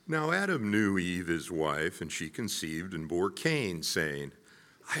Now Adam knew Eve, his wife, and she conceived and bore Cain, saying,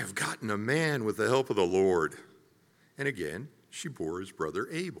 I have gotten a man with the help of the Lord. And again, she bore his brother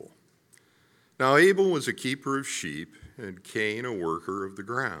Abel. Now Abel was a keeper of sheep, and Cain a worker of the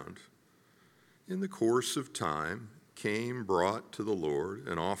ground. In the course of time, Cain brought to the Lord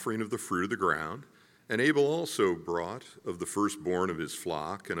an offering of the fruit of the ground, and Abel also brought of the firstborn of his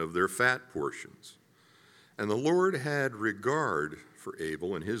flock and of their fat portions. And the Lord had regard for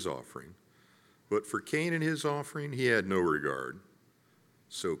Abel and his offering, but for Cain and his offering he had no regard.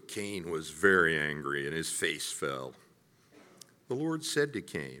 So Cain was very angry, and his face fell. The Lord said to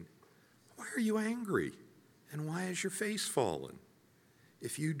Cain, Why are you angry, and why has your face fallen?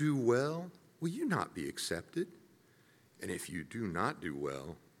 If you do well, will you not be accepted? And if you do not do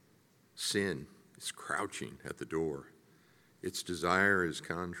well, sin is crouching at the door. Its desire is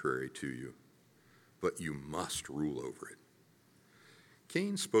contrary to you, but you must rule over it.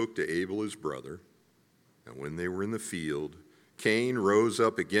 Cain spoke to Abel his brother, and when they were in the field, Cain rose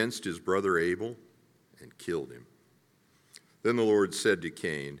up against his brother Abel and killed him. Then the Lord said to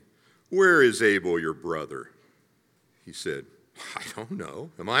Cain, Where is Abel your brother? He said, I don't know.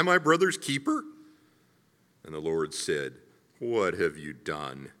 Am I my brother's keeper? And the Lord said, What have you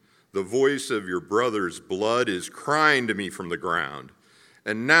done? The voice of your brother's blood is crying to me from the ground.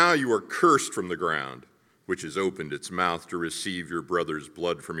 And now you are cursed from the ground, which has opened its mouth to receive your brother's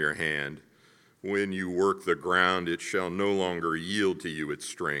blood from your hand. When you work the ground, it shall no longer yield to you its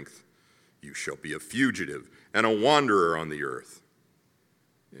strength. You shall be a fugitive and a wanderer on the earth.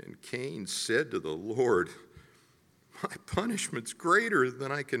 And Cain said to the Lord, My punishment's greater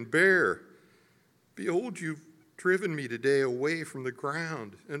than I can bear. Behold, you've driven me today away from the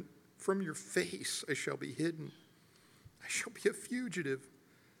ground, and from your face I shall be hidden. I shall be a fugitive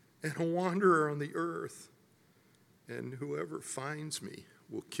and a wanderer on the earth, and whoever finds me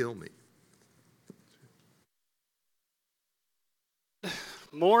will kill me.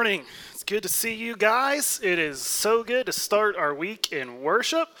 Morning. It's good to see you guys. It is so good to start our week in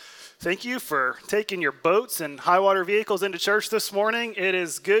worship. Thank you for taking your boats and high water vehicles into church this morning. It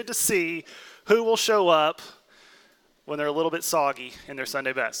is good to see who will show up when they're a little bit soggy in their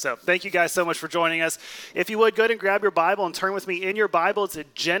Sunday best. So thank you guys so much for joining us. If you would, go ahead and grab your Bible and turn with me in your Bible to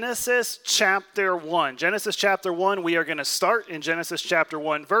Genesis chapter 1. Genesis chapter 1, we are going to start in Genesis chapter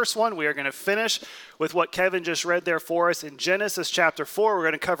 1, verse 1. We are going to finish with what Kevin just read there for us in Genesis chapter 4. We're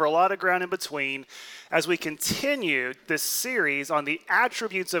going to cover a lot of ground in between as we continue this series on the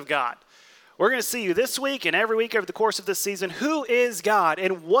attributes of God. We're going to see you this week and every week over the course of this season. Who is God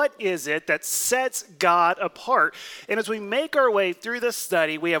and what is it that sets God apart? And as we make our way through this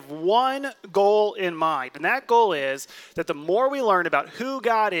study, we have one goal in mind. And that goal is that the more we learn about who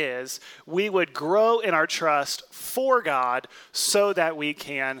God is, we would grow in our trust for God so that we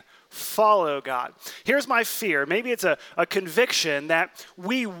can follow God. Here's my fear. Maybe it's a conviction that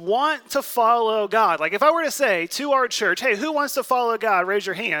we want to follow God. Like if I were to say to our church, hey, who wants to follow God? Raise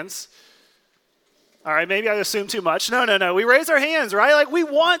your hands. All right, maybe I assume too much. No. We raise our hands, right? Like we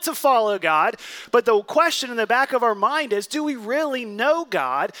want to follow God, but the question in the back of our mind is, do we really know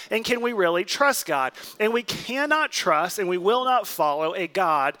God and can we really trust God? And we cannot trust and we will not follow a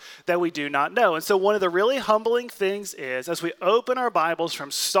God that we do not know. And so one of the really humbling things is, as we open our Bibles from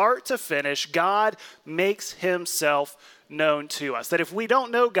start to finish, God makes himself known to us. That if we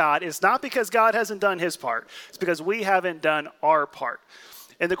don't know God, it's not because God hasn't done his part. It's because we haven't done our part.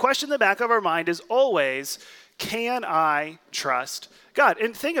 And the question in the back of our mind is always, can I trust God?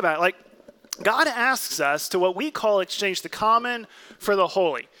 And think about it, like God asks us to what we call exchange the common for the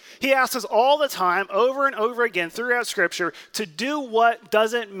holy. He asks us all the time, over and over again throughout Scripture, to do what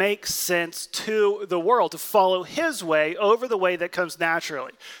doesn't make sense to the world, to follow his way over the way that comes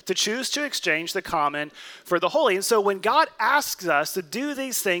naturally, to choose to exchange the common for the holy. And so when God asks us to do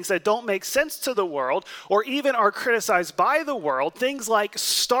these things that don't make sense to the world, or even are criticized by the world, things like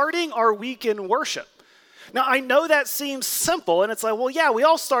starting our week in worship. Now, I know that seems simple, and it's like, well, yeah, we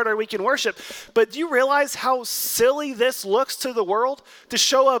all start our week in worship, but do you realize how silly this looks to the world? To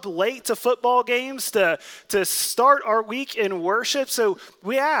show up late to football games, to start our week in worship? So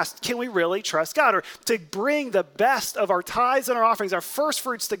we asked, can we really trust God? Or to bring the best of our tithes and our offerings, our first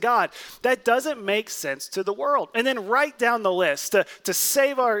fruits to God. That doesn't make sense to the world. And then right down the list, to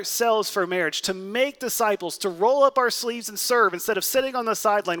save ourselves for marriage, to make disciples, to roll up our sleeves and serve instead of sitting on the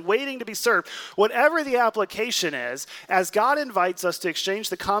sideline waiting to be served. Whatever the application is, as God invites us to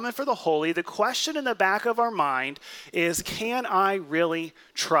exchange the common for the holy, the question in the back of our mind is, can I really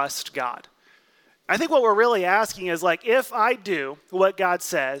trust God? I think what we're really asking is, like, if I do what God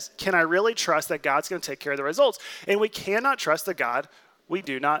says, can I really trust that God's going to take care of the results? And we cannot trust a God we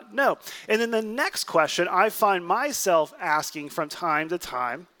do not know. And then the next question I find myself asking from time to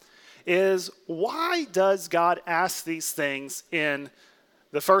time is, why does God ask these things in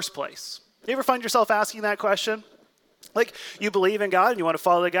the first place? You ever find yourself asking that question? Like, you believe in God and you want to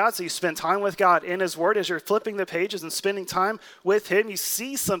follow God, so you spend time with God in his word. As you're flipping the pages and spending time with him, you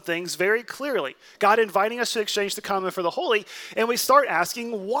see some things very clearly. God inviting us to exchange the common for the holy, and we start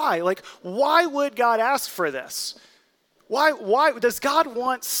asking why. Like, why would God ask for this? Why does God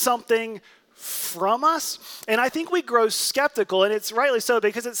want something from us? And I think we grow skeptical, and it's rightly so,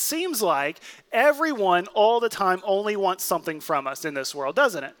 because it seems like everyone all the time only wants something from us in this world,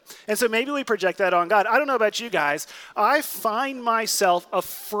 doesn't it? And so maybe we project that on God. I don't know about you guys. I find myself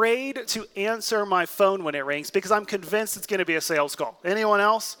afraid to answer my phone when it rings because I'm convinced it's going to be a sales call. Anyone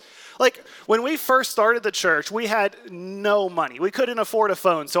else? Like, when we first started the church, we had no money. We couldn't afford a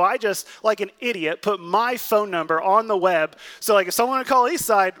phone. So I just, like an idiot, put my phone number on the web. So, like, if someone would call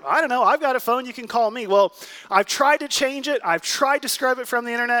Eastside, I don't know, I've got a phone, you can call me. Well, I've tried to change it. I've tried to scrub it from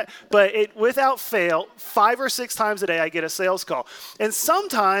the internet. But without fail, 5 or 6 times a day, I get a sales call. And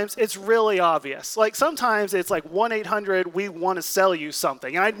sometimes it's really obvious. Like, sometimes it's like 1-800, we want to sell you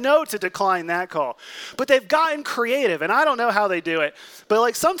something. And I know to decline that call. But they've gotten creative, and I don't know how they do it. But,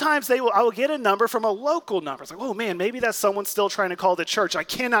 like, sometimes I will get a number from a local number. It's like, oh man, maybe that's someone still trying to call the church. I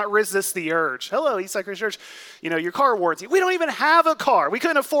cannot resist the urge. Hello, Eastside Christian Church. You know, your car warranty. We don't even have a car. We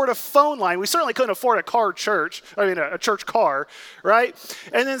couldn't afford a phone line. We certainly couldn't afford a church car, right?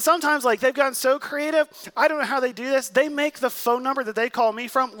 And then sometimes, like, they've gotten so creative. I don't know how they do this. They make the phone number that they call me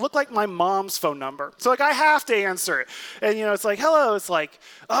from look like my mom's phone number. So, like, I have to answer it. And, you know, it's like, hello. It's like,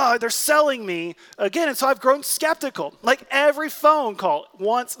 oh, they're selling me again. And so I've grown skeptical. Like, every phone call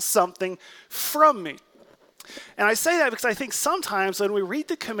wants something from me. And I say that because I think sometimes when we read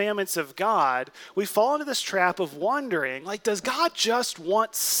the commandments of God, we fall into this trap of wondering, like, does God just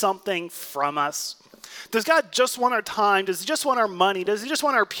want something from us? Does God just want our time? Does he just want our money? Does he just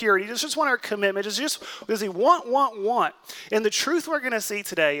want our purity? Does he just want our commitment? Does he want? And the truth we're going to see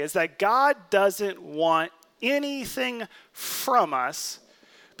today is that God doesn't want anything from us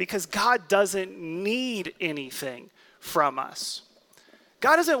because God doesn't need anything from us.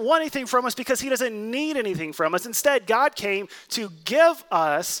 God doesn't want anything from us because he doesn't need anything from us. Instead, God came to give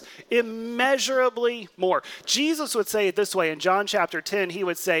us immeasurably more. Jesus would say it this way in John chapter 10. He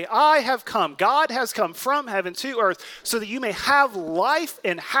would say, I have come, God has come from heaven to earth so that you may have life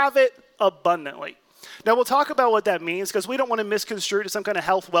and have it abundantly. Now, we'll talk about what that means because we don't want to misconstrue it to some kind of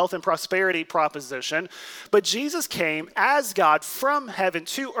health, wealth, and prosperity proposition. But Jesus came as God from heaven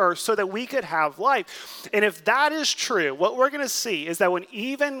to earth so that we could have life. And if that is true, what we're going to see is that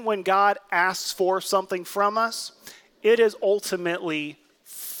even when God asks for something from us, it is ultimately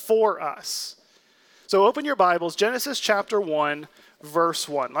for us. So open your Bibles, Genesis chapter 1. Verse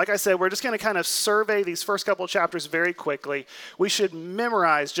 1. Like I said, we're just going to kind of survey these first couple of chapters very quickly. We should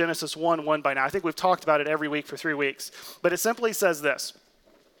memorize Genesis 1:1 by now. I think we've talked about it every week for 3 weeks. But it simply says this.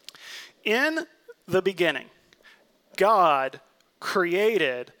 In the beginning, God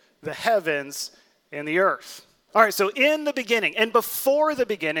created the heavens and the earth. All right, so in the beginning and before the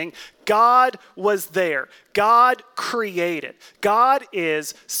beginning, God was there. God created. God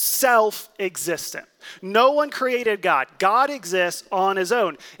is self-existent. No one created God. God exists on his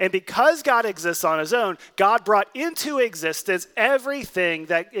own. And because God exists on his own, God brought into existence everything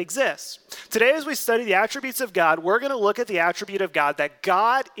that exists. Today, as we study the attributes of God, we're going to look at the attribute of God, that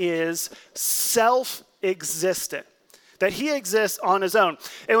God is self-existent, that he exists on his own.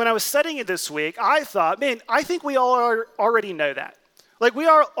 And when I was studying it this week, I thought, man, I think we all already know that. Like, we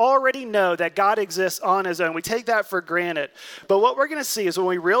already know that God exists on his own. We take that for granted. But what we're going to see is when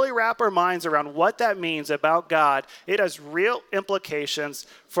we really wrap our minds around what that means about God, it has real implications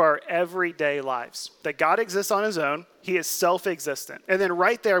for our everyday lives. That God exists on his own. He is self-existent. And then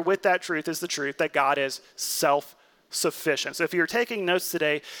right there with that truth is the truth that God is self-sufficient. So if you're taking notes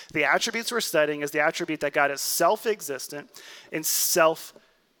today, the attributes we're studying is the attribute that God is self-existent and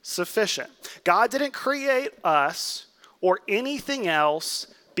self-sufficient. God didn't create us or anything else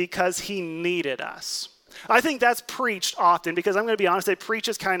because he needed us. I think that's preached often because I'm going to be honest, they preach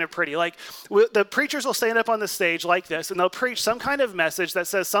is kind of pretty. Like, the preachers will stand up on the stage like this and they'll preach some kind of message that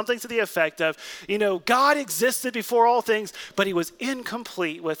says something to the effect of, you know, God existed before all things, but he was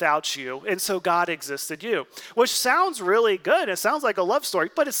incomplete without you, and so God existed you. Which sounds really good. It sounds like a love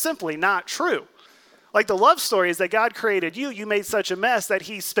story, but it's simply not true. Like, the love story is that God created you. You made such a mess that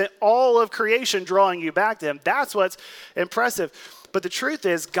he spent all of creation drawing you back to him. That's what's impressive. But the truth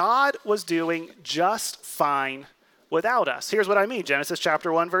is, God was doing just fine without us. Here's what I mean. Genesis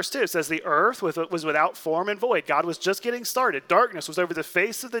chapter 1, verse 2. It says, the earth was without form and void. God was just getting started. Darkness was over the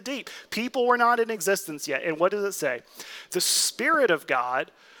face of the deep. People were not in existence yet. And what does it say? The Spirit of God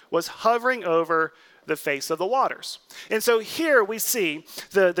was hovering over the face of the waters. And so here we see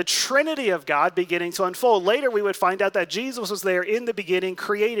the Trinity of God beginning to unfold. Later we would find out that Jesus was there in the beginning,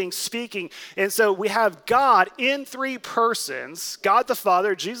 creating, speaking. And so we have God in three persons, God the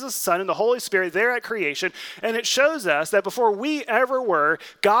Father, Jesus the Son, and the Holy Spirit there at creation. And it shows us that before we ever were,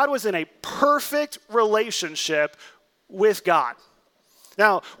 God was in a perfect relationship with God.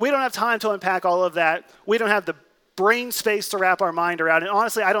 Now, we don't have time to unpack all of that. We don't have the brain space to wrap our mind around. And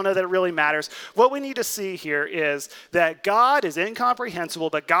honestly, I don't know that it really matters. What we need to see here is that God is incomprehensible,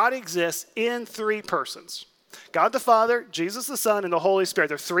 but God exists in three persons. God the Father, Jesus the Son, and the Holy Spirit.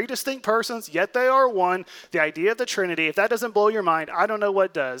 They're three distinct persons, yet they are one. The idea of the Trinity, if that doesn't blow your mind, I don't know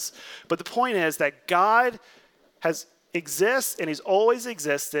what does. But the point is that God exists and he's always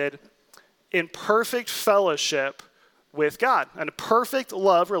existed in perfect fellowship with God, and a perfect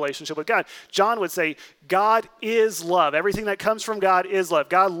love relationship with God. John would say, God is love. Everything that comes from God is love.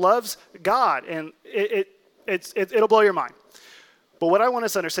 God loves God, and it'll blow your mind. But what I want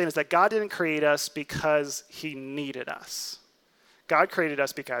us to understand is that God didn't create us because he needed us. God created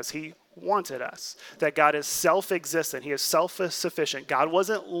us because he wanted us. That God is self-existent. He is self-sufficient. God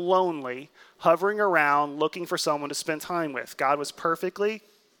wasn't lonely, hovering around, looking for someone to spend time with. God was perfectly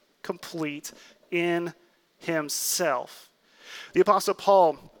complete in himself. The Apostle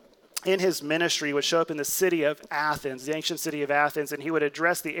Paul, in his ministry, would show up in the city of Athens, the ancient city of Athens, and he would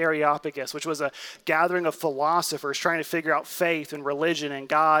address the Areopagus, which was a gathering of philosophers trying to figure out faith and religion and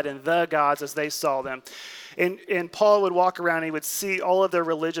God and the gods as they saw them. And Paul would walk around and he would see all of their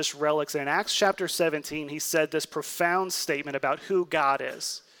religious relics. And in Acts chapter 17, he said this profound statement about who God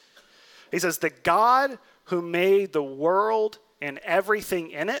is. He says, the God who made the world and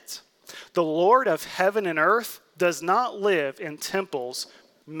everything in it, the Lord of heaven and earth, does not live in temples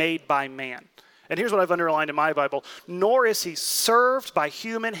made by man. And here's what I've underlined in my Bible. Nor is he served by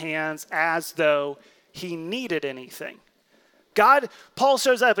human hands as though he needed anything. Paul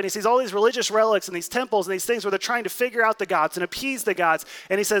shows up and he sees all these religious relics and these temples and these things where they're trying to figure out the gods and appease the gods.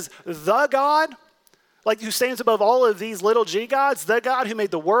 And he says, the God, like who stands above all of these little g gods, the God who made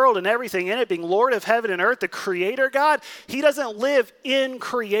the world and everything in it, being Lord of heaven and earth, the creator God, he doesn't live in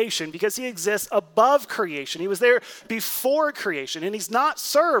creation because he exists above creation. He was there before creation, and he's not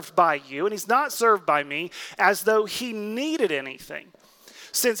served by you and he's not served by me as though he needed anything,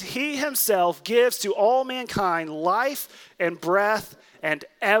 since he himself gives to all mankind life and breath and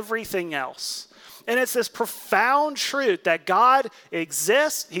everything else. And it's this profound truth that God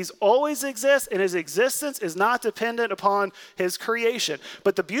exists, he's always exists, and his existence is not dependent upon his creation.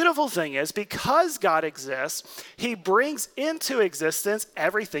 But the beautiful thing is, because God exists, he brings into existence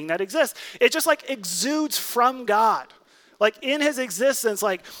everything that exists. It just like exudes from God. Like in his existence,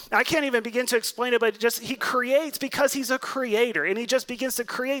 like I can't even begin to explain it, but just he creates because he's a creator, and he just begins to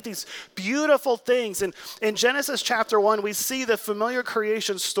create these beautiful things. And in Genesis chapter 1, we see the familiar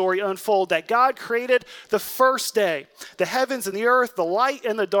creation story unfold, that God created the first day, the heavens and the earth, the light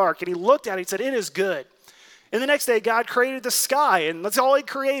and the dark, and he looked at it and said, it is good. And the next day, God created the sky, and that's all he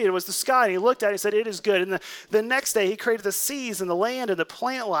created was the sky. And he looked at it and said, it is good. And the next day, he created the seas and the land and the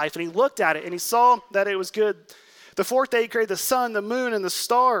plant life, and he looked at it and he saw that it was good. The fourth day, he created the sun, the moon, and the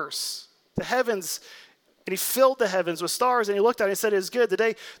stars, the heavens, and he filled the heavens with stars, and he looked at it and said, it is good.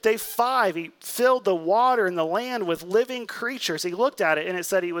 Day 5, he filled the water and the land with living creatures. He looked at it, and it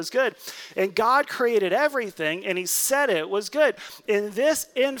said he was good. And God created everything, and he said it was good. And this,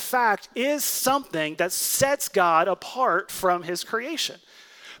 in fact, is something that sets God apart from his creation.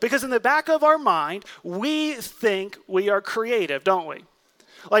 Because in the back of our mind, we think we are creative, don't we?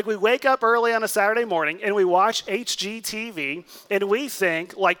 Like we wake up early on a Saturday morning and we watch HGTV and we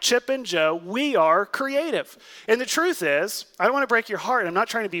think, like Chip and Jo, we are creative. And the truth is, I don't want to break your heart. I'm not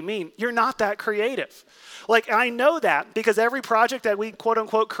trying to be mean. You're not that creative. Like I know that because every project that we quote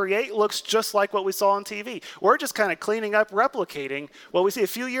unquote create looks just like what we saw on TV. We're just kind of cleaning up, replicating what we see. A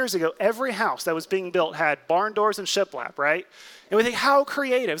few years ago, every house that was being built had barn doors and shiplap, right? And we think, how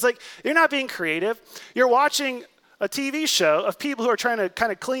creative? It's like, you're not being creative. You're watching a TV show of people who are trying to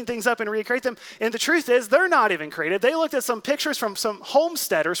kind of clean things up and recreate them. And the truth is, they're not even creative. They looked at some pictures from some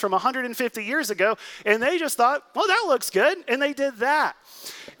homesteaders from 150 years ago, and they just thought, well, that looks good. And they did that.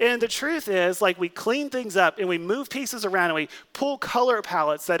 And the truth is, like, we clean things up and we move pieces around and we pull color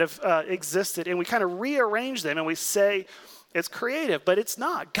palettes that have existed and we kind of rearrange them and we say it's creative, but it's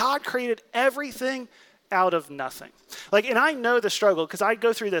not. God created everything out of nothing. Like, and I know the struggle because I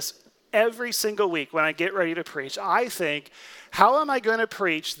go through this every single week when I get ready to preach, I think, how am I going to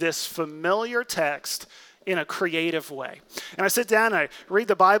preach this familiar text in a creative way? And I sit down and I read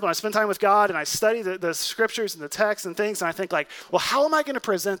the Bible and I spend time with God and I study the scriptures and the text and things, and I think like, well, how am I going to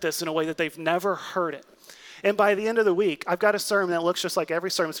present this in a way that they've never heard it? And by the end of the week, I've got a sermon that looks just like every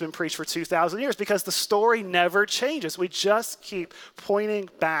sermon that's been preached for 2,000 years, because the story never changes. We just keep pointing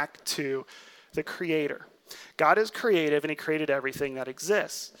back to the Creator. God is creative, and he created everything that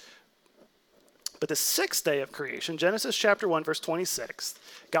exists. But the sixth day of creation, Genesis chapter 1, verse 26,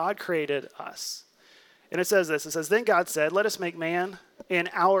 God created us. And it says this, it says, then God said, let us make man in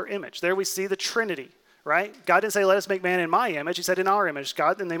our image. There we see the Trinity, right? God didn't say, let us make man in my image. He said, in our image.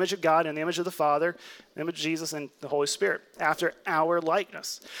 God, in the image of God, in the image of the Father, in the image of Jesus, and the Holy Spirit, after our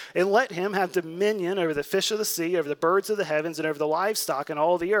likeness. And let him have dominion over the fish of the sea, over the birds of the heavens, and over the livestock and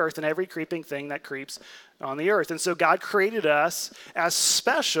all the earth, and every creeping thing that creeps on the earth. And so God created us as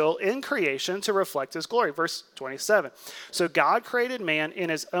special in creation to reflect his glory. Verse 27. So God created man in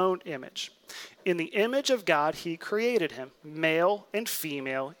his own image. In the image of God, he created him. Male and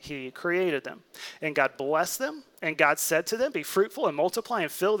female, he created them. And God blessed them. And God said to them, be fruitful and multiply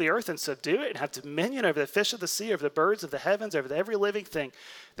and fill the earth and subdue it and have dominion over the fish of the sea, over the birds of the heavens, over every living thing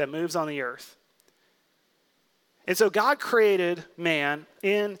that moves on the earth. And so God created man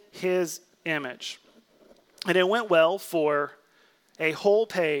in his image. And it went well for a whole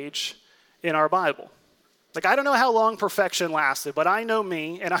page in our Bible. Like, I don't know how long perfection lasted, but I know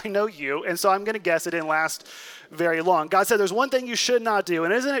me and I know you, and so I'm going to guess it didn't last very long. God said there's one thing you should not do,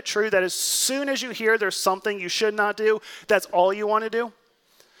 and isn't it true that as soon as you hear there's something you should not do, that's all you want to do?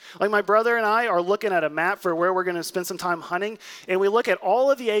 Like, my brother and I are looking at a map for where we're going to spend some time hunting, and we look at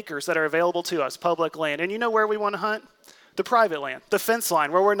all of the acres that are available to us, public land, and you know where we want to hunt? The private land, the fence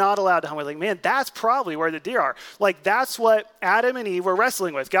line, where we're not allowed to hunt. We're like, man, that's probably where the deer are. Like, that's what Adam and Eve were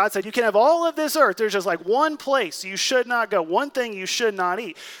wrestling with. God said, you can have all of this earth. There's just like one place you should not go, one thing you should not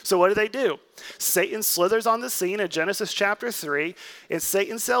eat. So what do? Satan slithers on the scene in Genesis chapter 3, and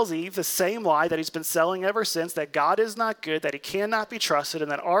Satan sells Eve the same lie that he's been selling ever since, that God is not good, that he cannot be trusted, and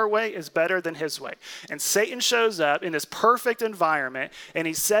that our way is better than his way. And Satan shows up in this perfect environment, and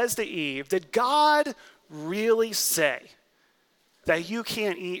he says to Eve, did God really say that you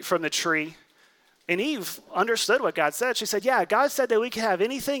can't eat from the tree? And Eve understood what God said. She said, yeah, God said that we can have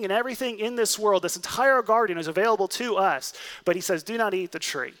anything and everything in this world. This entire garden is available to us. But he says, do not eat the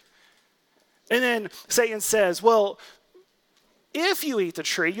tree. And then Satan says, well, if you eat the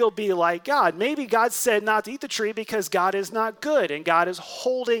tree, you'll be like God. Maybe God said not to eat the tree because God is not good and God is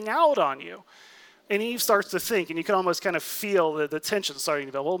holding out on you. And Eve starts to think, and you can almost kind of feel the tension starting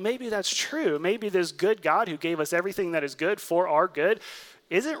to build. Well, maybe that's true. Maybe this good God who gave us everything that is good for our good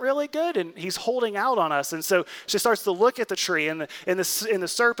isn't really good, and he's holding out on us. And so she starts to look at the tree, and the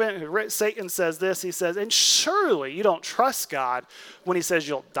serpent, Satan says this. He says, and surely you don't trust God when he says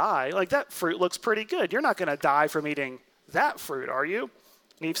you'll die. Like, that fruit looks pretty good. You're not going to die from eating that fruit, are you?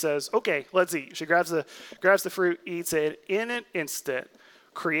 And Eve says, okay, let's eat. She grabs the fruit, eats it. In an instant,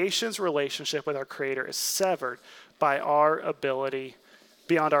 creation's relationship with our Creator is severed by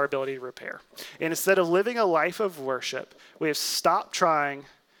beyond our ability to repair. And instead of living a life of worship, we have stopped trying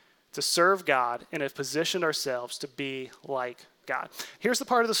to serve God and have positioned ourselves to be like God. Here's the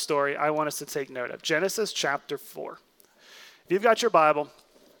part of the story I want us to take note of. Genesis chapter 4. If you've got your Bible,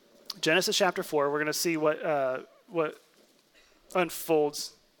 Genesis chapter 4, we're going to see what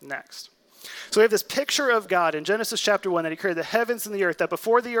unfolds next. So we have this picture of God in Genesis chapter 1 that he created the heavens and the earth, that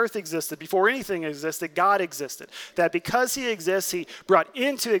before the earth existed, before anything existed, God existed. That because he exists, he brought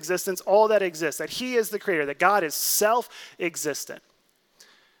into existence all that exists, that he is the creator, that God is self-existent.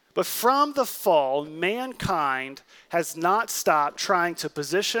 But from the fall, mankind has not stopped trying to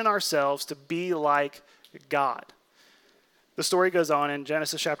position ourselves to be like God. The story goes on in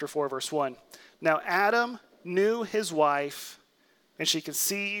Genesis chapter 4, verse 1. Now Adam knew his wife, and she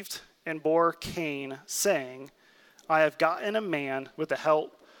conceived and bore Cain, saying, I have gotten a man with the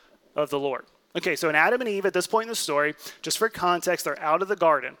help of the Lord. Okay, so in Adam and Eve at this point in the story, just for context, they're out of the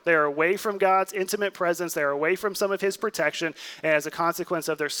garden. They're away from God's intimate presence. They're away from some of his protection as a consequence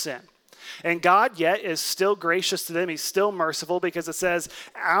of their sin. And God yet is still gracious to them. He's still merciful, because it says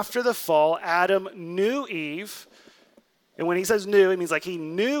after the fall, Adam knew Eve. And when he says knew, it means like he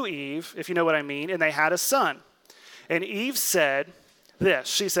knew Eve, if you know what I mean, and they had a son. And Eve said this.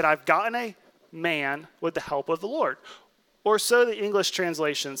 She said, I've gotten a man with the help of the Lord. Or so the English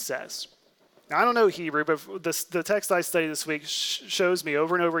translation says. Now, I don't know Hebrew, but the text I studied this week shows me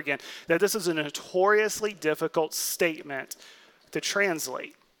over and over again that this is a notoriously difficult statement to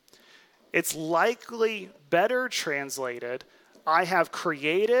translate. It's likely better translated, I have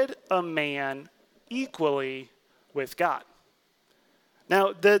created a man equally with God.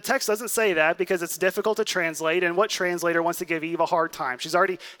 Now, the text doesn't say that because it's difficult to translate, and what translator wants to give Eve a hard time? She's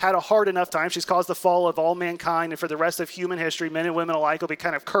already had a hard enough time. She's caused the fall of all mankind, and for the rest of human history, men and women alike will be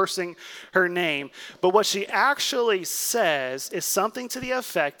kind of cursing her name. But what she actually says is something to the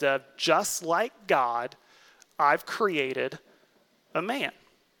effect of, just like God, I've created a man.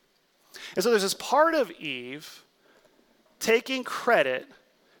 And so there's this part of Eve taking credit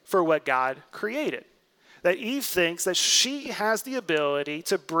for what God created. That Eve thinks that she has the ability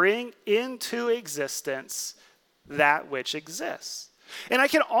to bring into existence that which exists. And I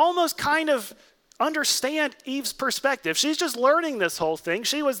can almost kind of understand Eve's perspective. She's just learning this whole thing.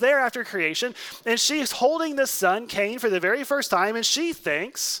 She was there after creation, and she's holding this son, Cain, for the very first time, and she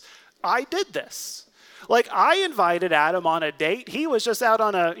thinks, I did this. Like, I invited Adam on a date. He was just out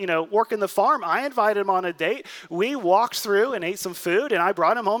on working the farm. I invited him on a date. We walked through and ate some food, and I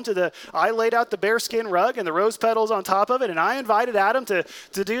brought him home I laid out the bearskin rug and the rose petals on top of it, and I invited Adam to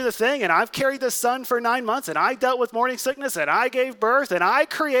do the thing, and I've carried this son for 9 months, and I dealt with morning sickness, and I gave birth, and I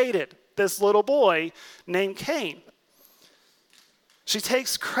created this little boy named Cain. She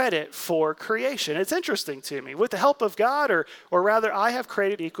takes credit for creation. It's interesting to me. With the help of God, or rather, I have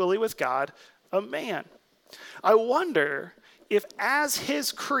created equally with God a man. I wonder if as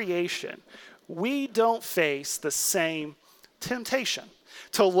his creation, we don't face the same temptation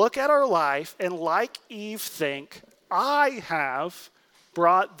to look at our life and, like Eve, think, I have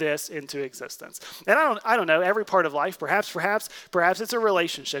brought this into existence. And I don't know, every part of life, perhaps it's a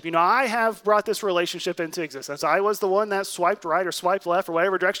relationship. I have brought this relationship into existence. I was the one that swiped right or swiped left or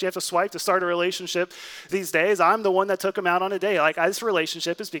whatever direction you have to swipe to start a relationship these days. I'm the one that took them out on a date. Like, this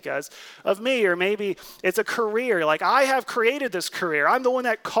relationship is because of me. Or maybe it's a career. Like, I have created this career. I'm the one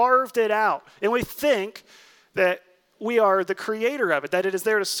that carved it out. And we think that we are the creator of it, that it is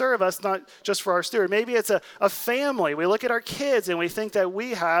there to serve us, not just for our steward. Maybe it's a family. We look at our kids and we think that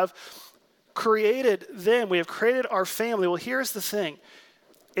we have created them. We have created our family. Well, here's the thing.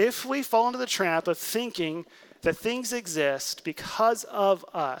 If we fall into the trap of thinking that things exist because of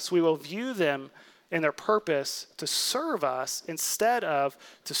us, we will view them in their purpose to serve us instead of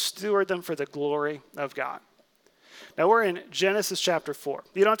to steward them for the glory of God. Now, we're in Genesis chapter 4.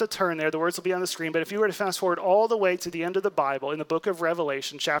 You don't have to turn there. The words will be on the screen. But if you were to fast forward all the way to the end of the Bible, in the book of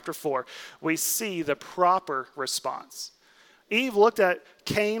Revelation, chapter 4, we see the proper response. Eve looked at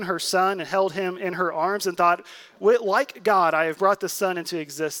Cain, her son, and held him in her arms and thought, like God, I have brought the son into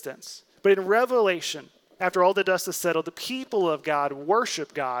existence. But in Revelation, after all the dust is settled, the people of God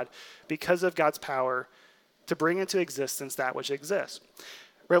worship God because of God's power to bring into existence that which exists.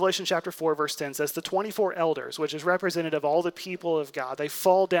 Revelation chapter 4, verse 10 says, the 24 elders, which is representative of all the people of God, they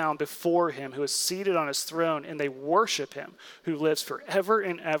fall down before him who is seated on his throne, and they worship him who lives forever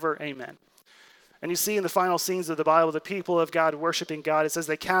and ever. Amen. And you see in the final scenes of the Bible, the people of God worshiping God, it says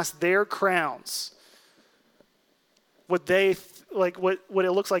they cast their crowns, what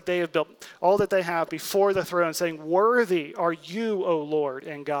it looks like they have built, all that they have before the throne, saying, worthy are you, O Lord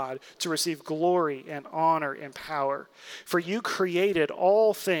and God, to receive glory and honor and power. For you created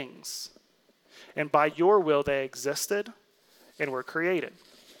all things, and by your will they existed and were created.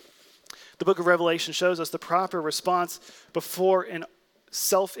 The book of Revelation shows us the proper response before an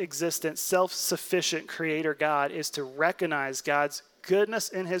self-existent, self-sufficient creator God is to recognize God's goodness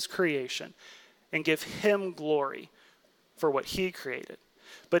in his creation and give him glory for what he created.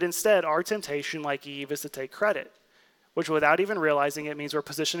 But instead, our temptation, like Eve, is to take credit, which without even realizing it means we're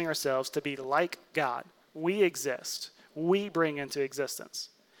positioning ourselves to be like God. We exist. We bring into existence.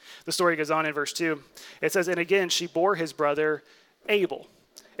 The story goes on in verse 2. It says, and again, she bore his brother Abel.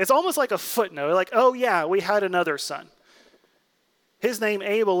 It's almost like a footnote, like, oh yeah, we had another son. His name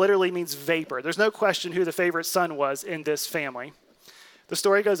Abel literally means vapor. There's no question who the favorite son was in this family. The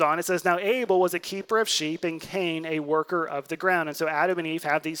story goes on. It says, now Abel was a keeper of sheep and Cain a worker of the ground. And so Adam and Eve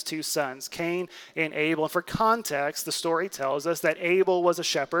have these two sons, Cain and Abel. And for context, the story tells us that Abel was a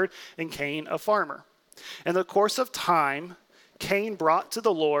shepherd and Cain a farmer. In the course of time, Cain brought to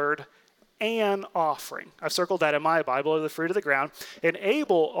the Lord an offering. I've circled that in my Bible, of the fruit of the ground. And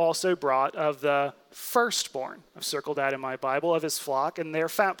Abel also brought of the firstborn. I've circled that in my Bible, of his flock and their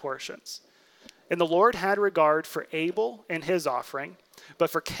fat portions. And the Lord had regard for Abel and his offering,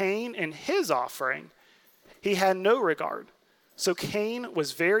 but for Cain and his offering, he had no regard. So Cain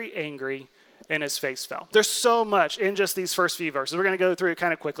was very angry, and his face fell. There's so much in just these first few verses. We're going to go through it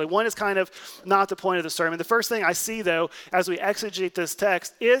kind of quickly. One is kind of not the point of the sermon. The first thing I see, though, as we exegete this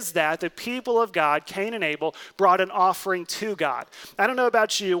text, is that the people of God, Cain and Abel, brought an offering to God. I don't know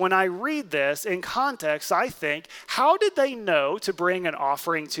about you. When I read this in context, I think, how did they know to bring an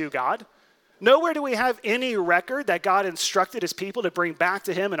offering to God? Nowhere do we have any record that God instructed his people to bring back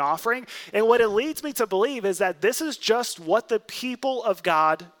to him an offering. And what it leads me to believe is that this is just what the people of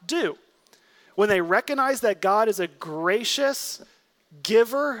God do. When they recognize that God is a gracious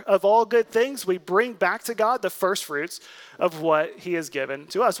giver of all good things, we bring back to God the first fruits of what he has given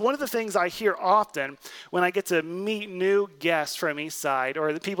to us. One of the things I hear often when I get to meet new guests from Eastside,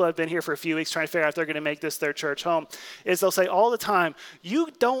 or the people that have been here for a few weeks trying to figure out if they're going to make this their church home, is they'll say all the time, you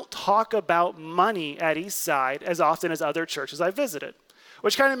don't talk about money at Eastside as often as other churches I visited.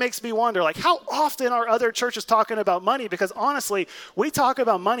 Which kind of makes me wonder, like, how often are other churches talking about money? Because honestly, we talk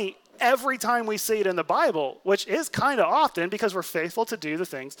about money every time we see it in the Bible, which is kind of often because we're faithful to do the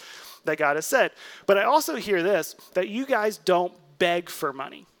things that God has said. But I also hear this, that you guys don't beg for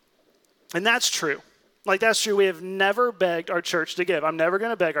money. And that's true. Like, that's true. We have never begged our church to give. I'm never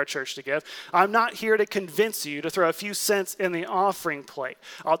going to beg our church to give. I'm not here to convince you to throw a few cents in the offering plate.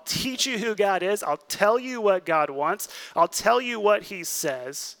 I'll teach you who God is. I'll tell you what God wants. I'll tell you what he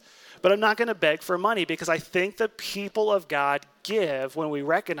says. But I'm not going to beg for money because I think the people of God give when we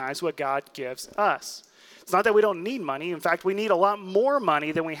recognize what God gives us. It's not that we don't need money. In fact, we need a lot more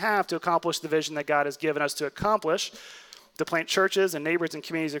money than we have to accomplish the vision that God has given us to accomplish, to plant churches and neighborhoods and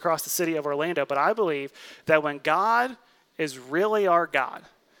communities across the city of Orlando. But I believe that when God is really our God,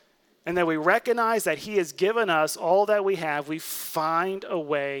 and that we recognize that he has given us all that we have, we find a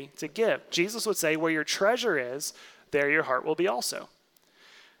way to give. Jesus would say, where your treasure is, there your heart will be also.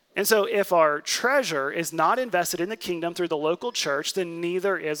 And so if our treasure is not invested in the kingdom through the local church, then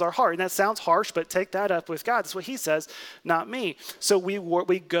neither is our heart. And that sounds harsh, but take that up with God. That's what he says, not me. So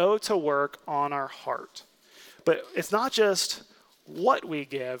we go to work on our heart. But it's not just what we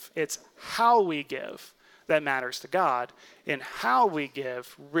give, it's how we give that matters to God. And how we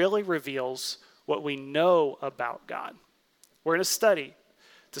give really reveals what we know about God. We're in a study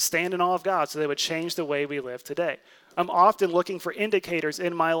to stand in awe of God so that it would change the way we live today. I'm often looking for indicators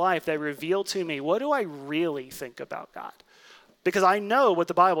in my life that reveal to me, what do I really think about God? Because I know what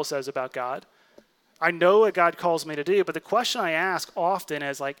the Bible says about God. I know what God calls me to do, but the question I ask often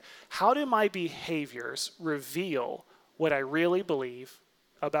is like, how do my behaviors reveal what I really believe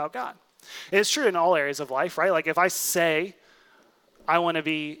about God? And it's true in all areas of life, right? Like if I say I want to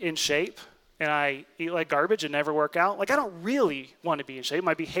be in shape, and I eat like garbage and never work out, like I don't really want to be in shape.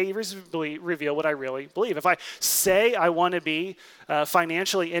 My behaviors reveal what I really believe. If I say I want to be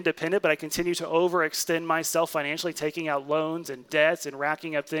financially independent, but I continue to overextend myself financially, taking out loans and debts and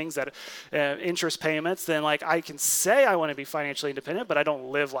racking up things that interest payments, then like I can say I want to be financially independent, but I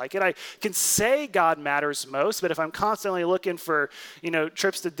don't live like it. I can say God matters most, but if I'm constantly looking for,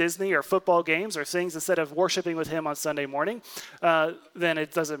 trips to Disney or football games or things instead of worshiping with him on Sunday morning, then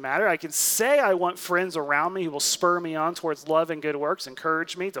it doesn't matter. I can say I want friends around me who will spur me on towards love and good works,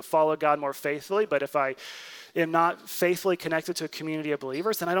 encourage me to follow God more faithfully. But if I am not faithfully connected to a community of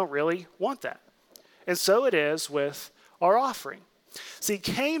believers, then I don't really want that. And so it is with our offering. See,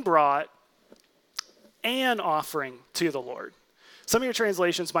 Cain brought an offering to the Lord. Some of your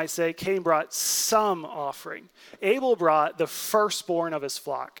translations might say Cain brought some offering. Abel brought the firstborn of his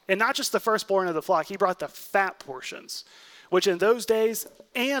flock. And not just the firstborn of the flock, he brought the fat portions, which in those days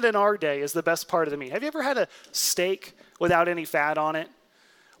and in our day is the best part of the meat. Have you ever had a steak without any fat on it?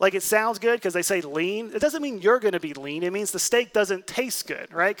 Like it sounds good because they say lean. It doesn't mean you're going to be lean. It means the steak doesn't taste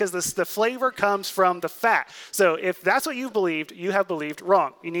good, right? Because the flavor comes from the fat. So if that's what you've believed, you have believed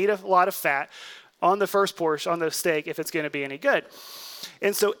wrong. You need a lot of fat on the first portion, on the steak, if it's going to be any good.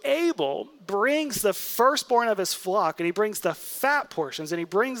 And so Abel brings the firstborn of his flock, and he brings the fat portions, and he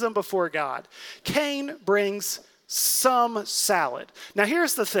brings them before God. Cain brings some salad. Now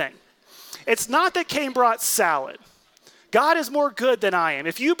here's the thing. It's not that Cain brought salad. God is more good than I am.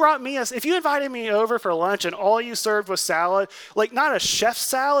 If you invited me over for lunch and all you served was salad, like not a chef's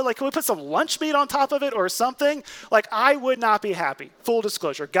salad, like can we put some lunch meat on top of it or something? Like I would not be happy. Full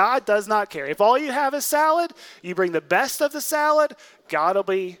disclosure, God does not care. If all you have is salad, you bring the best of the salad, God will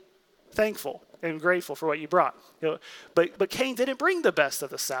be thankful and grateful for what you brought. But Cain didn't bring the best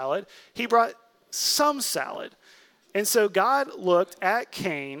of the salad. He brought some salad. And so God looked at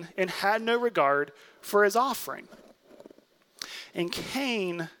Cain and had no regard for his offering. And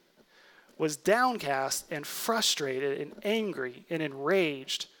Cain was downcast and frustrated and angry and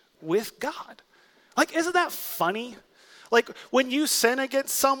enraged with God. Like, isn't that funny? Like when you sin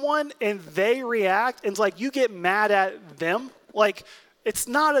against someone and they react and it's like you get mad at them, like it's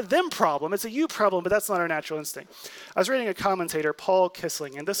not a them problem, it's a you problem, but that's not our natural instinct. I was reading a commentator, Paul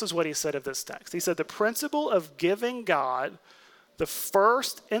Kissling, and this is what he said of this text. He said, the principle of giving God the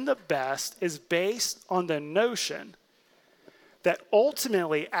first and the best is based on the notion that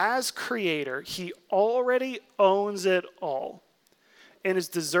ultimately, as creator, he already owns it all and is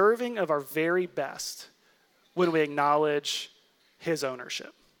deserving of our very best when we acknowledge his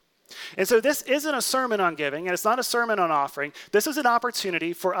ownership. And so this isn't a sermon on giving, and it's not a sermon on offering. This is an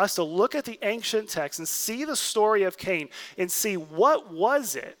opportunity for us to look at the ancient text and see the story of Cain and see what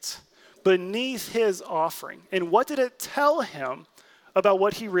was it beneath his offering, and what did it tell him about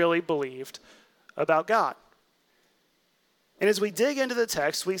what he really believed about God. And as we dig into the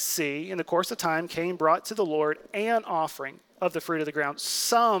text, we see in the course of time, Cain brought to the Lord an offering of the fruit of the ground,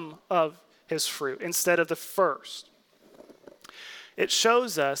 some of his fruit instead of the first. It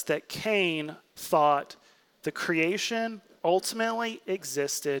shows us that Cain thought the creation ultimately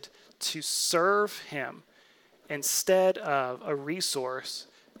existed to serve him instead of a resource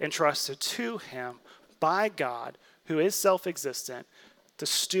entrusted to him by God, who is self-existent, to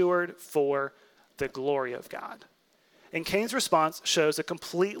steward for the glory of God. And Cain's response shows a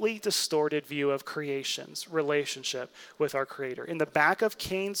completely distorted view of creation's relationship with our Creator. In the back of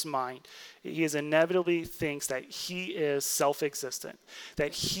Cain's mind, he inevitably thinks that he is self-existent,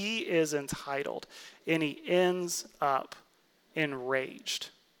 that he is entitled, and he ends up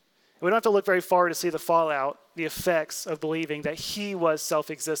enraged. We don't have to look very far to see the fallout, the effects of believing that he was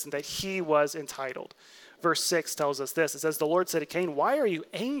self-existent, that he was entitled. Verse 6 tells us this. It says, the Lord said to Cain, why are you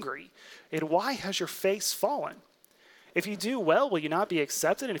angry? And why has your face fallen? If you do well, will you not be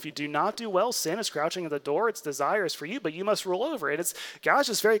accepted? And if you do not do well, sin is crouching at the door. Its desire is for you, but you must rule over it. It's God's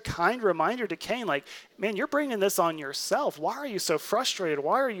just very kind reminder to Cain, like, man, you're bringing this on yourself. Why are you so frustrated?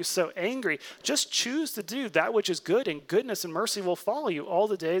 Why are you so angry? Just choose to do that which is good, and goodness and mercy will follow you all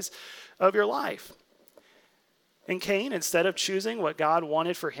the days of your life. And Cain, instead of choosing what God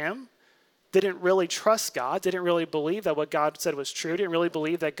wanted for him, didn't really trust God, didn't really believe that what God said was true, didn't really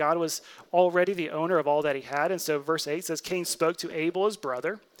believe that God was already the owner of all that he had. And so verse 8 says, Cain spoke to Abel, his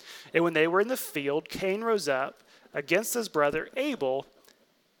brother, and when they were in the field, Cain rose up against his brother Abel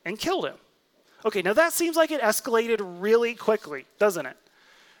and killed him. Okay, now that seems like it escalated really quickly, doesn't it?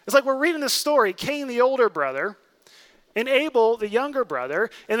 It's like we're reading this story, Cain, the older brother, and Abel, the younger brother,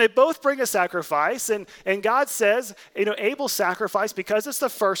 and they both bring a sacrifice, and God says, Abel's sacrifice, because it's the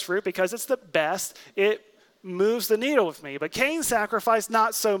first fruit, because it's the best, it moves the needle with me. But Cain's sacrifice,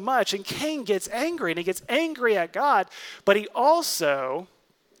 not so much, and Cain gets angry, and he gets angry at God, but he also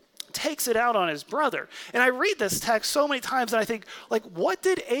takes it out on his brother. And I read this text so many times, and I think, like, what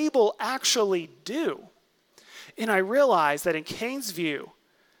did Abel actually do? And I realize that in Cain's view,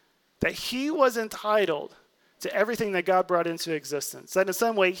 that he was entitled to everything that God brought into existence. That in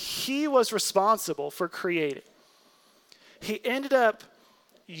some way, he was responsible for creating. He ended up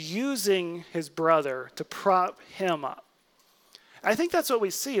using his brother to prop him up. I think that's what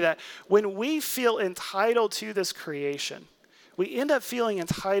we see, that when we feel entitled to this creation, we end up feeling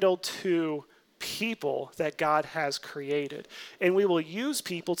entitled to people that God has created, and we will use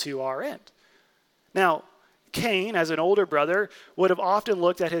people to our end. Now, Cain, as an older brother, would have often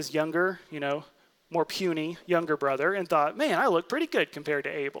looked at his younger, more puny younger brother and thought, man, I look pretty good compared to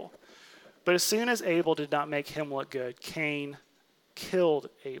Abel. But as soon as Abel did not make him look good, Cain killed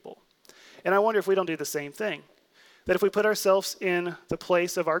Abel. And I wonder if we don't do the same thing. That if we put ourselves in the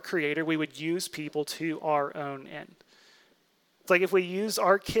place of our Creator, we would use people to our own end. It's like if we use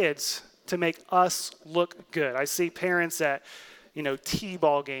our kids to make us look good. I see parents at,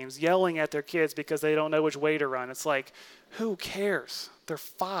 t-ball games yelling at their kids because they don't know which way to run. It's like, who cares? They're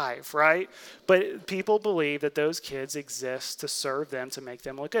 5, right? But people believe that those kids exist to serve them, to make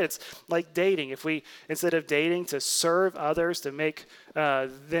them look good. It's like dating. If we, instead of dating to serve others, to make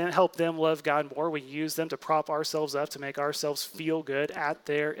them help them love God more, we use them to prop ourselves up, to make ourselves feel good at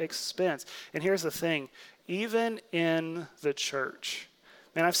their expense. And here's the thing, even in the church,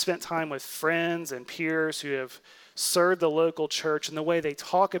 man, I've spent time with friends and peers who have serve the local church, and the way they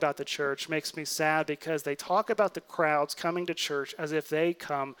talk about the church makes me sad because they talk about the crowds coming to church as if they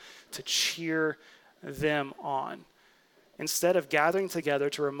come to cheer them on, instead of gathering together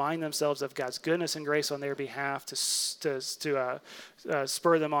to remind themselves of God's goodness and grace on their behalf to spur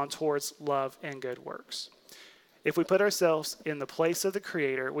them on towards love and good works. If we put ourselves in the place of the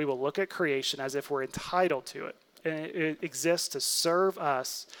Creator, we will look at creation as if we're entitled to it. And it exists to serve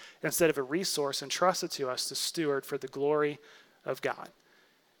us instead of a resource entrusted to us to steward for the glory of God.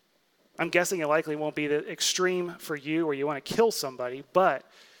 I'm guessing it likely won't be the extreme for you where you want to kill somebody, but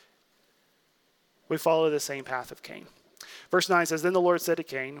we follow the same path of Cain. Verse 9 says, Then the Lord said to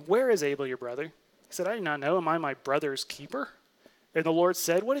Cain, Where is Abel your brother? He said, I do not know. Am I my brother's keeper? And the Lord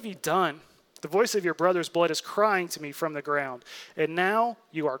said, What have you done? The voice of your brother's blood is crying to me from the ground. And now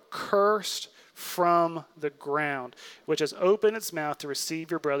you are cursed from the ground, which has opened its mouth to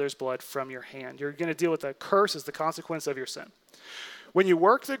receive your brother's blood from your hand. You're going to deal with a curse as the consequence of your sin. When you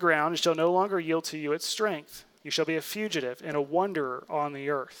work the ground, it shall no longer yield to you its strength. You shall be a fugitive and a wanderer on the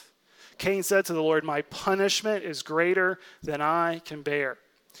earth. Cain said to the Lord, My punishment is greater than I can bear.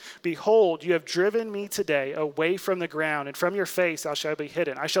 Behold, you have driven me today away from the ground, and from your face I shall be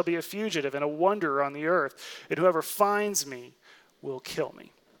hidden. I shall be a fugitive and a wanderer on the earth, and whoever finds me will kill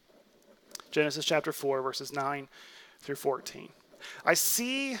me. Genesis chapter 4, verses 9 through 14. I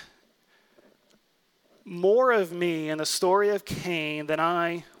see more of me in the story of Cain than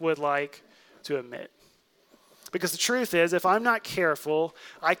I would like to admit. Because the truth is, if I'm not careful,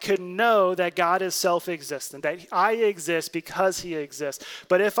 I could know that God is self-existent, that I exist because he exists.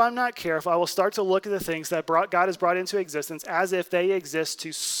 But if I'm not careful, I will start to look at the things that God has brought into existence as if they exist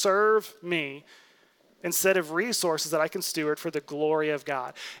to serve me instead of resources that I can steward for the glory of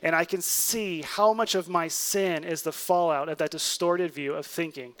God. And I can see how much of my sin is the fallout of that distorted view of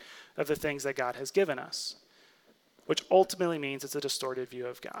thinking of the things that God has given us, which ultimately means it's a distorted view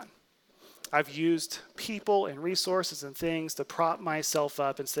of God. I've used people and resources and things to prop myself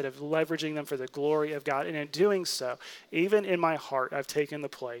up instead of leveraging them for the glory of God. And in doing so, even in my heart, I've taken the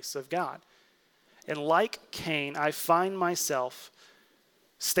place of God. And like Cain, I find myself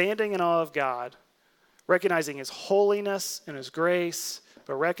standing in awe of God, recognizing his holiness and his grace,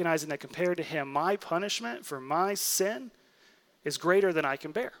 but recognizing that compared to him, my punishment for my sin is greater than I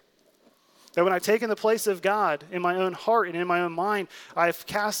can bear. That when I've taken the place of God in my own heart and in my own mind, I've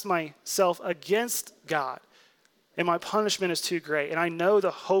cast myself against God, and my punishment is too great. And I know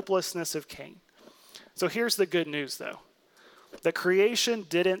the hopelessness of Cain. So here's the good news, though. The creation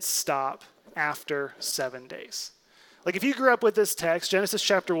didn't stop after 7 days. Like if you grew up with this text, Genesis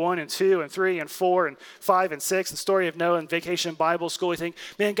chapter 1 and 2 and 3 and 4 and 5 and 6, the story of Noah and Vacation Bible School, you think,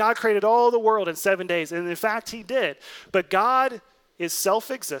 man, God created all the world in 7 days. And in fact, he did. But God is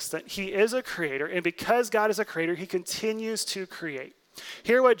self-existent. He is a creator. And because God is a creator, he continues to create.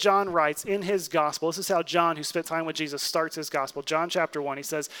 Hear what John writes in his gospel. This is how John, who spent time with Jesus, starts his gospel. John chapter 1, he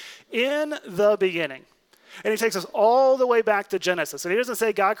says, in the beginning. And he takes us all the way back to Genesis. And he doesn't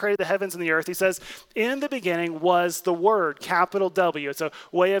say God created the heavens and the earth. He says, in the beginning was the Word, capital W. It's a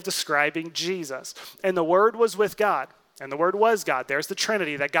way of describing Jesus. And the Word was with God. And the Word was God. There's the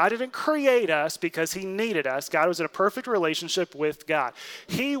Trinity, that God didn't create us because he needed us. God was in a perfect relationship with God.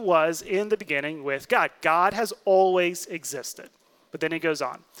 He was in the beginning with God. God has always existed. But then he goes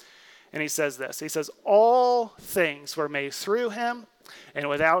on and he says this. He says, all things were made through him, and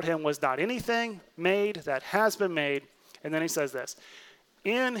without him was not anything made that has been made. And then he says this,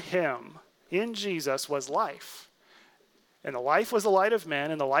 in him, in Jesus, was life. And the life was the light of men,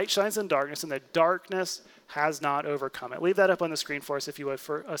 and the light shines in darkness, and the darkness has not overcome it. Leave that up on the screen for us, if you would,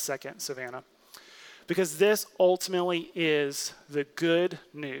 for a second, Savannah. Because this ultimately is the good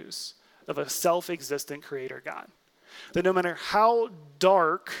news of a self-existent creator God. That no matter how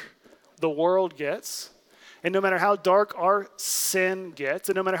dark the world gets, and no matter how dark our sin gets,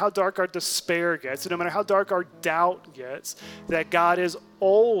 and no matter how dark our despair gets, and no matter how dark our doubt gets, that God is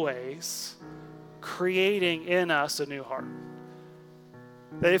always creating in us a new heart.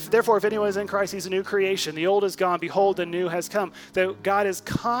 Therefore, if anyone is in Christ, he's a new creation. The old is gone. Behold, the new has come. That God is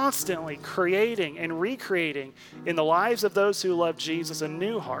constantly creating and recreating in the lives of those who love Jesus a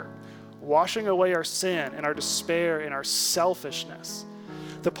new heart, washing away our sin and our despair and our selfishness.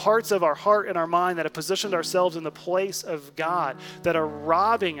 The parts of our heart and our mind that have positioned ourselves in the place of God, that are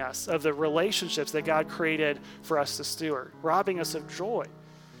robbing us of the relationships that God created for us to steward, robbing us of joy.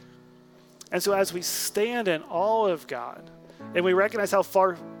 And so as we stand in awe of God, and we recognize how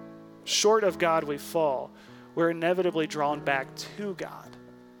far short of God we fall, we're inevitably drawn back to God.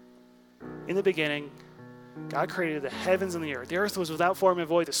 In the beginning, God created the heavens and the earth. The earth was without form and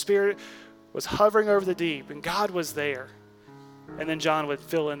void. The Spirit was hovering over the deep, and God was there. And then John would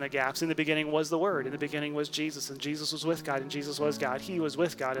fill in the gaps. In the beginning was the Word. In the beginning was Jesus, and Jesus was with God, and Jesus was God. He was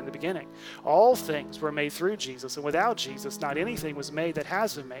with God in the beginning. All things were made through Jesus, and without Jesus, not anything was made that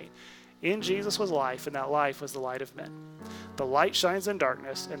has been made. In Jesus was life, and that life was the light of men. The light shines in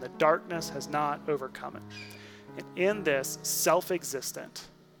darkness, and the darkness has not overcome it. And in this self-existent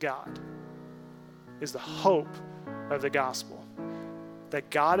God is the hope of the gospel, that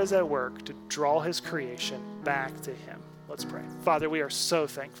God is at work to draw his creation back to him. Let's pray. Father, we are so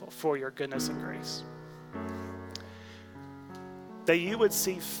thankful for your goodness and grace. That you would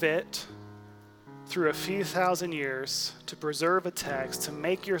see fit through a few thousand years to preserve a text, to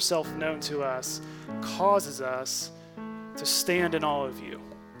make yourself known to us, causes us to stand in awe of you.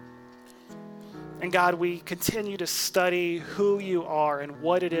 And God, we continue to study who you are and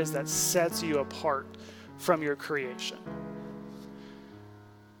what it is that sets you apart from your creation.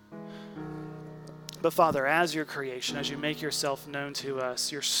 But Father, as your creation, as you make yourself known to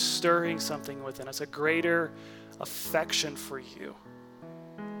us, you're stirring something within us, a greater affection for you.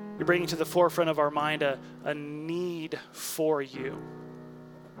 You're bringing to the forefront of our mind a need for you.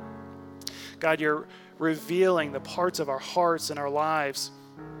 God, you're revealing the parts of our hearts and our lives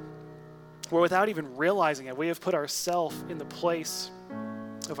where without even realizing it, we have put ourselves in the place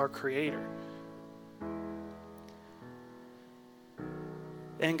of our Creator.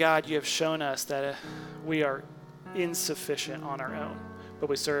 And God, you have shown us that we are insufficient on our own, but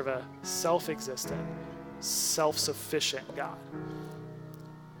we serve a self-existent, self-sufficient God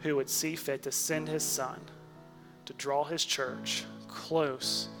who would see fit to send his Son to draw his church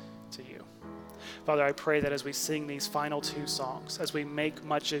close to you. Father, I pray that as we sing these final two songs, as we make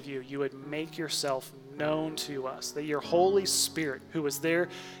much of you, you would make yourself known to us, that your Holy Spirit, who was there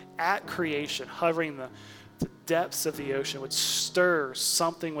at creation, hovering the depths of the ocean, would stir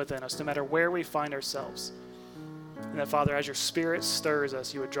something within us, no matter where we find ourselves. And that, Father, as your Spirit stirs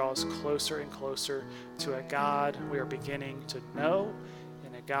us, you would draw us closer and closer to a God we are beginning to know,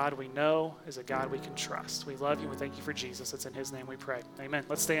 and a God we know is a God we can trust. We love you. We thank you for Jesus. It's in his name we pray. Amen.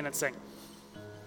 Let's stand and sing.